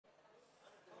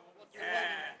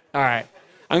All right.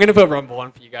 I'm going to put Rumble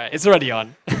on for you guys. It's already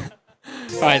on.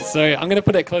 All right, so I'm going to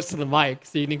put it close to the mic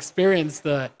so you can experience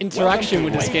the interaction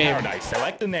with this game. Paradise.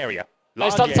 Select an area. No,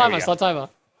 start the timer, start timer.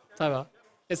 Timer.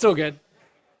 It's all good.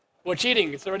 We're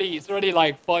cheating. It's already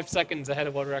like 5 seconds ahead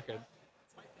of world record.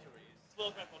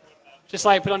 Just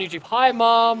like put on YouTube, hi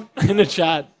mom, in the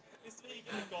chat.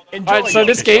 Alright, so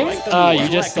this game, you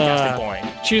just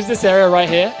choose this area right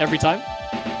here every time.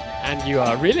 And you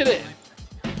reel it in.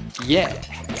 Yeah.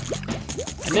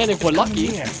 And then if we're lucky,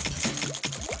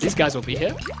 these guys will be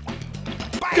here.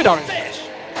 Good orange.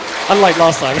 Unlike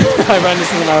last time, I ran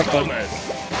this in a marathon.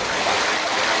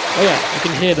 Oh yeah, you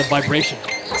can hear the vibration.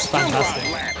 It's fantastic.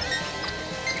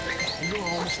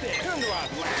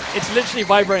 It's literally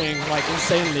vibrating like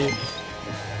insanely.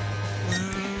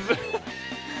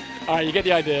 Alright, you get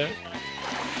the idea.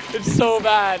 It's so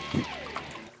bad.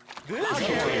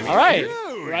 Alright,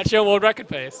 we're actually on world record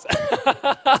pace.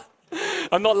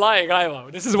 I'm not lying either.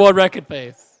 This is world record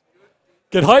pace.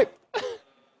 Get hype.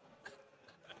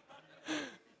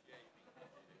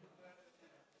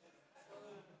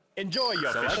 Enjoy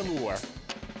your lure.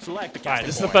 Select the Alright,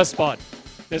 this is the first spot.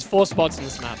 There's 4 spots in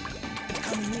this map.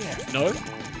 No?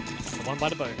 Come on by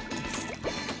the boat.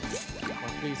 Come on,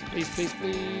 please, please, please,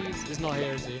 please. He's not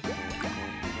here, is he?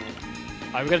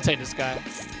 Alright, we're gonna take this guy.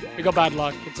 We got bad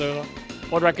luck. It's over.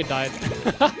 World record died.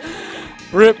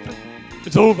 RIP.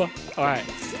 It's over. Alright.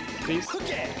 Please?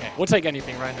 Okay, we'll take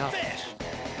anything right now.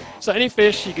 So any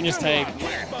fish you can just take.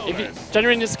 If you,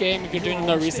 generally in this game, if you're doing a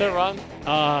no reset run,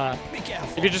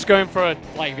 if you're just going for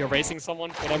like if you're racing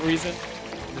someone for whatever reason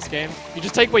in this game, you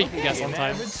just take what you can get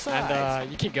sometimes,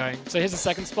 and you keep going. So here's the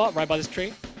second spot right by this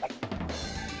tree.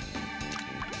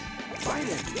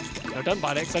 No, don't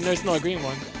bite it, because I know it's not a green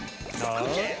one. No.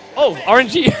 Oh,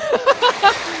 RNG!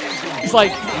 It's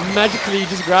like magically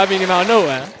just grabbing him out of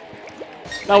nowhere.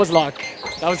 That was luck.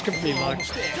 That was complete luck.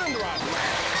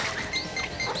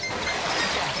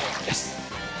 Yes.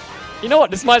 You know what?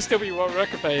 This might still be world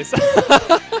record pace.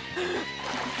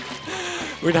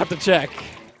 We'd have to check.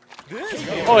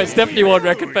 Oh, it's definitely world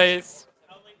record pace.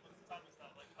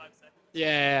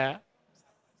 Yeah.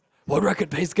 World record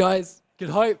pace, guys. Get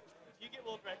hype.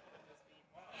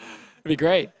 It'd be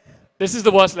great. This is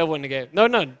the worst level in the game. No,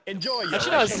 no. Enjoy your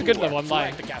Actually, no, this is a good level. I'm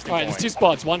lying. Alright, there's 2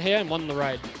 spots. One here and one on the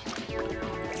right.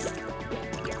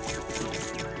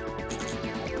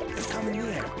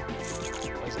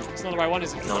 It's not the right one,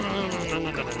 is it? No, no, no, no,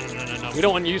 no, no, no, no, no, no. We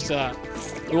don't want to use that.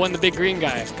 We want the big green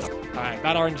guy. Alright,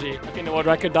 bad RNG. I think the world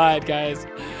record died, guys.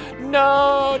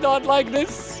 No, not like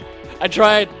this. I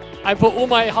tried. I put all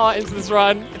my heart into this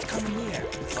run. It's coming near.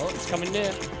 Oh, it's coming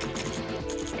near.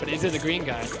 But is it the green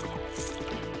guy?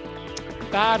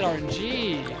 Bad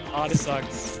RNG. Oh, this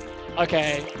sucks.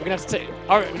 Okay, we're gonna have to take.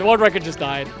 Alright, the world record just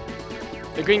died.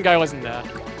 The green guy wasn't there.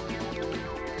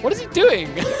 What is he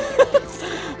doing?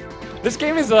 This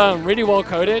game is really well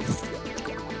coded,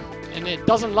 and it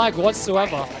doesn't lag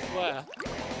whatsoever. I swear.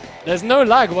 There's no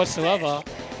lag whatsoever.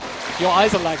 Your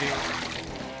eyes are lagging.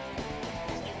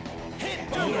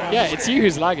 Yeah, it's you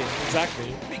who's lagging.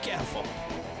 Exactly. Be careful.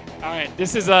 Alright,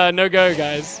 this is no go,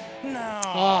 guys. No.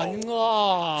 Oh,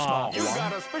 no. You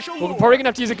got a special Well, we're probably gonna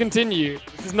have to use a continue.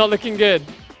 This is not looking good.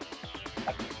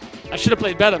 I should have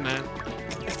played better, man.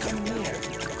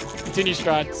 Continue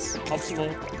strats.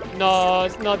 Optimal. No,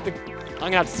 it's not the... I'm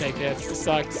gonna have to take it. This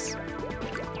sucks.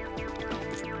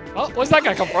 Oh, where's that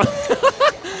guy come from?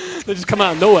 They just come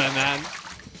out of nowhere, man.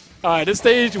 Alright, this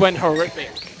stage went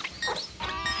horrific.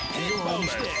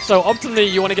 So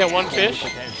optimally, you want to get 1 fish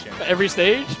for every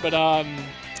stage, but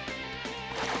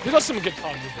we got some good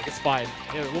time music. It's fine.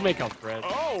 Yeah, we'll make up for it.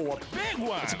 Oh, a big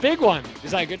one. It's a big one.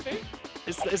 Is that a good thing?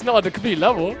 It's not at the complete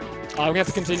level. We're gonna have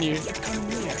to continue.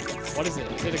 What is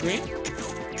it? Is it a green?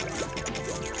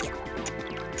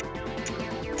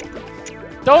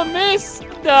 Don't miss!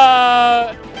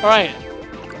 No! Alright.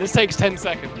 This takes 10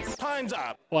 seconds. Time's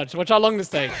up. Watch how long this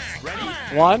takes. Ready?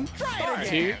 1,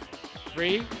 2,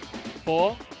 3,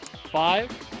 4,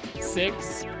 5,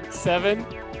 6, 7,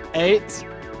 8,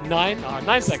 9.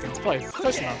 9 seconds.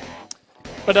 Close enough.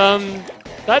 But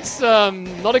that's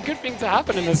not a good thing to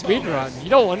happen in a speedrun. You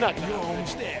don't want that to You're happen.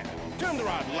 almost there. Turn the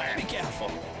rod left. Be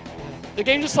careful. The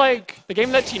game just like the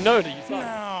game lets you know that you suck.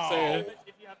 No. So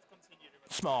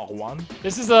Small one.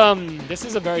 this is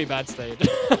a very bad stage.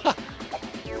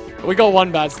 We got 1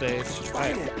 bad stage.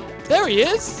 Right. There he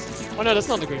is! Oh no, that's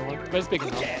not the green one, but it's big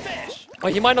enough. Oh,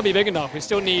 he might not be big enough. We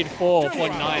still need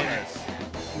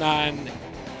 4.9. Man.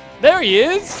 There he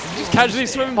is! Just casually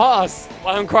swimming past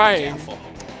while I'm crying.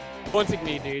 Wanting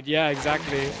me, dude. Yeah,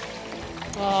 exactly.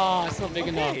 Ah, it's not big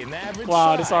enough.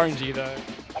 Wow, this RNG though.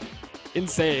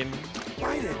 Insane.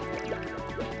 Fight it.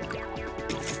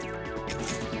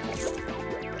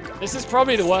 This is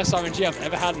probably the worst RNG I've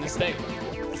ever had in this stage.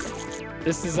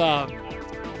 This is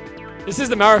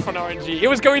the marathon RNG. It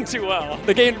was going too well.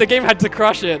 The game had to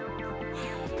crush it.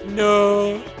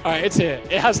 No. All right, it's here.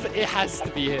 It has to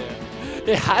be here.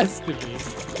 It has to be.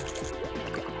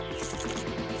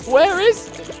 Where is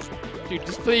it? Dude,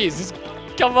 just please, just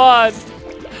come on.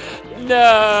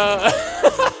 No.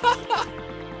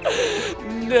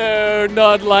 No,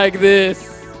 not like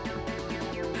this.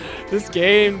 This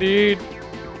game, dude.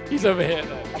 He's over here.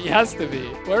 He has to be.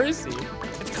 Where is he?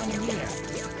 It's coming here.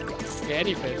 Okay,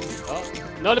 any fish. Oh,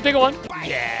 no, the bigger one.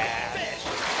 Yeah.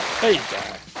 There you go.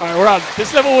 All right, we're out.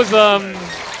 This level was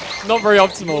not very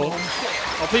optimal.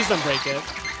 Oh, please don't break it.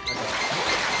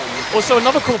 Okay. Also,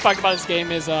 another cool fact about this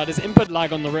game is there's input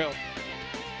lag on the reel.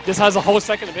 This has a whole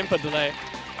second of input delay.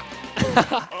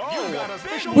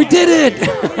 We did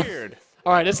it! Weird.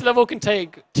 All right, this level can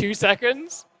take 2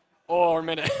 seconds or a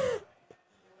minute.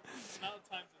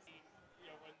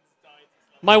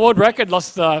 My world record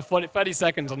lost 30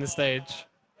 seconds on this stage.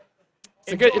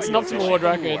 It's an optimal world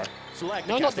record.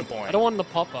 No, not the point. I don't want the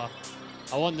popper.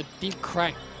 I want the deep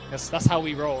crank. That's how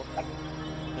we roll.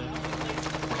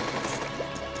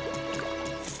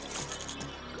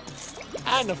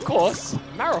 And of course,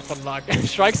 marathon luck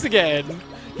strikes again.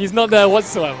 He's not there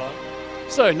whatsoever.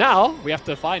 So now we have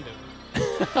to find him.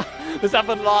 This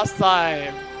happened last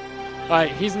time.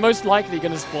 Alright, he's most likely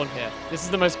going to spawn here. This is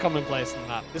the most common place in the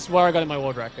map. This is where I got in my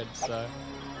world record, so...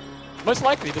 Most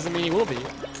likely doesn't mean he will be.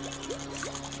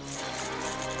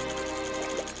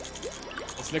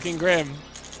 It's looking grim.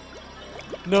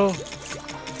 No.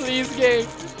 Please, game.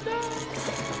 No.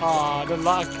 Aw, the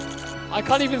luck. I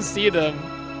can't even see them.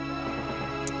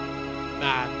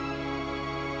 Man.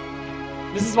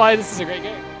 This is why this is a great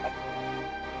game.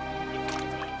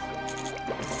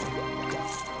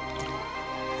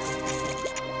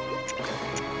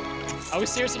 Are we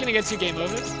seriously gonna get 2 game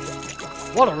overs?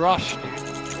 What a rush, dude.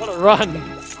 What a run.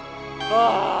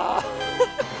 Ah.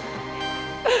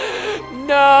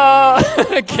 No!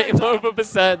 Game over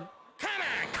percent.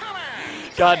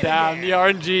 God damn, the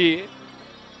RNG.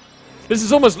 This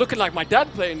is almost looking like my dad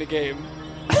playing the game.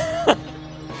 Like,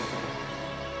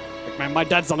 man, my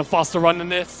dad's on a faster run than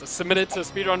this. I submit it to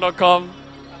speedrun.com.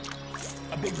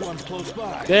 A big one's close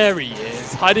by. There he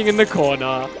is, hiding in the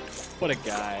corner. What a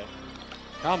guy.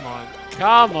 Come on.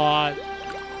 Come on.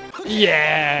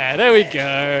 Yeah, there we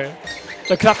go.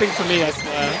 They're clapping for me, I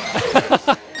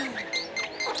swear.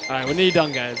 Alright, we're nearly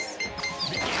done, guys.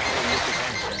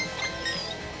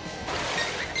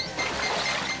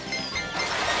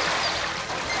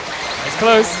 It's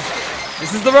close.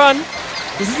 This is the run.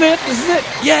 This is it. This is it.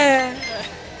 Yeah.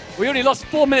 We only lost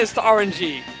 4 minutes to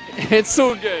RNG. It's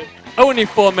all good. Only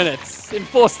 4 minutes in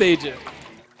 4 stages.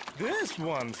 This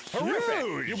one's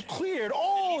huge. You've cleared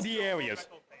all the areas.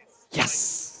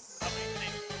 Yes.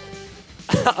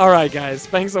 Alright, guys.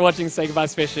 Thanks for watching Sega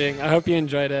Bass Fishing. I hope you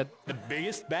enjoyed it. The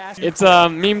biggest bass. It's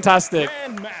meme-tastic.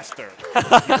 Grandmaster.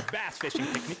 Bass fishing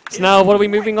technique. So now, what are we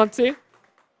moving on to?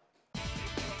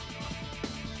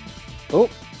 Oh.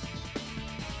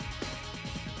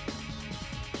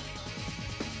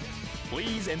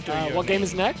 Please enter your What game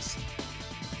is next?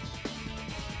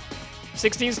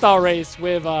 16-star race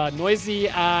with Noisy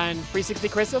and 360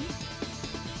 Chrism.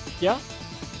 Yeah?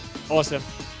 Awesome.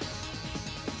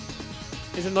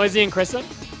 Is it Noisy and Chrism?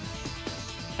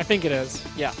 I think it is.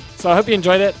 Yeah. So I hope you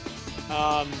enjoyed it.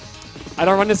 I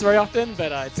don't run this very often,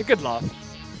 but it's a good laugh.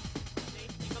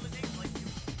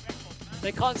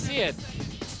 They can't see it.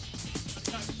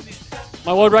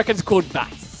 My world record's called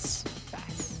Bass.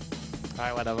 Bass.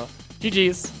 Alright, whatever.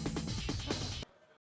 GG's.